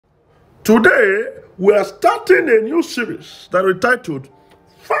Today, we are starting a new series that we titled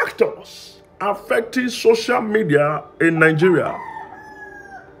Factors Affecting Social Media in Nigeria.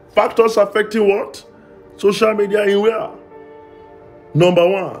 Factors affecting what? Social media in where? Number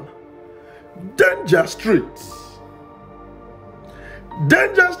one, Danger Street.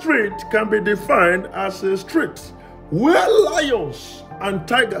 Danger Street can be defined as a street where lions and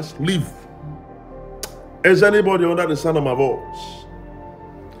tigers live. Is anybody under the sound of my voice?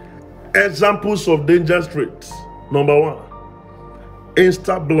 Examples of Danger Street. Number one,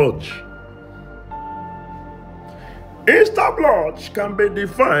 Instabloge. Instabloge can be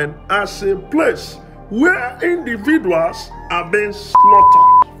defined as a place where individuals are being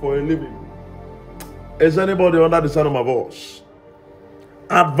slaughtered for a living. Is anybody under the sound of my voice?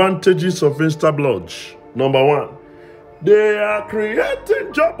 Advantages of Instabloge. Number one, they are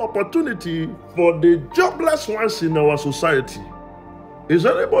creating job opportunity for the jobless ones in our society. Is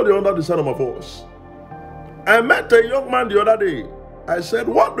anybody under the sound of my voice? I met a young man the other day. I said,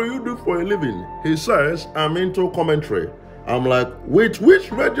 what do you do for a living? He says, I'm into commentary. I'm like, which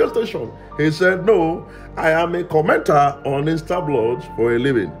radio station? He said, no, I am a commenter on Instabloge for a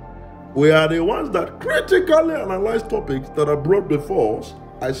living. We are the ones that critically analyze topics that are brought before us.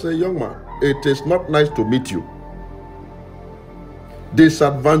 I say, young man, it is not nice to meet you.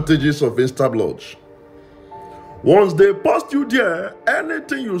 Disadvantages of Instabloge. Once they post you there,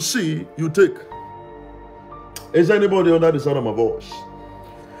 anything you see, you take. Is anybody under the sound of my voice?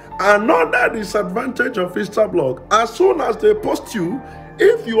 Another disadvantage of Instabloge, as soon as they post you,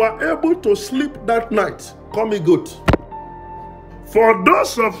 if you are able to sleep that night, call me good. For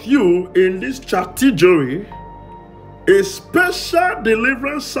those of you in this category, a special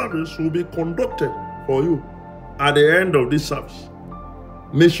deliverance service will be conducted for you at the end of this service.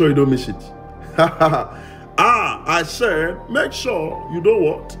 Make sure you don't miss it. I said, make sure you know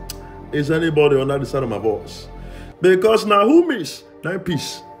what? Is anybody under the sound of my voice? Because now who miss? Now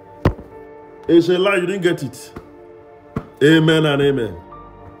peace. It's a lie, you didn't get it. Amen and amen.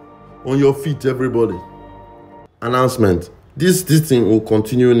 On your feet, everybody. Announcement. This thing will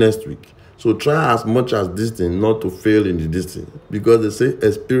continue next week. So try as much as this thing not to fail in this thing. Because they say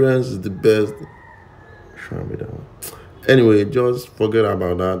experience is the best. Show me that one. Anyway, just forget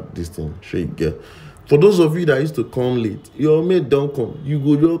about that, this thing. Sure you get. For those of you that used to come late, your mate don't come. You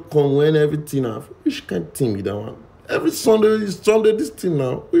go just come when everything have. Which kind of thing with that one? Every Sunday is Sunday this thing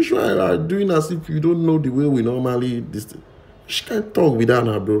now. Which one are you doing as if you don't know the way we normally this thing? Which kind of talk with that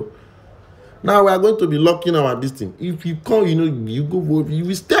now, bro? Now we are going to be locking our this thing. If you come, you know, you go vote. You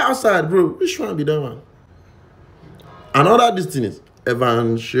will stay outside, bro. Which one be that one? Another this thing is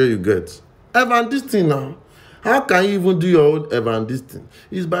Evan share you get. Evan this thing now. How can you even do your own Evan this thing?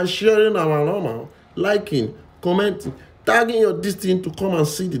 It's by sharing our normal, liking, commenting, tagging your this thing to come and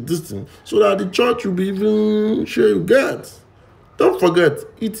see the this thing, so that the church will be even sure you get. Don't forget,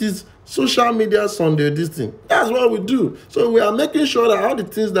 it is social media Sunday this thing. That's what we do. So we are making sure that all the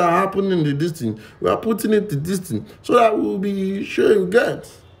things that are happening in the this thing, we are putting it to this thing, so that we will be sure you get.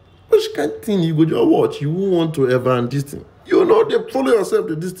 Which kind of thing you go just watch? You won't want to Evan this thing. You know they follow yourself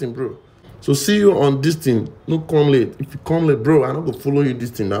to this thing, bro. So see you on this thing. No come late. If you come late, bro, I'm not gonna follow you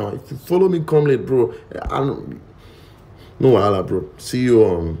this thing now. If you follow me, come late, bro. No wahala, bro. See you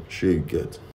on Sure You Get.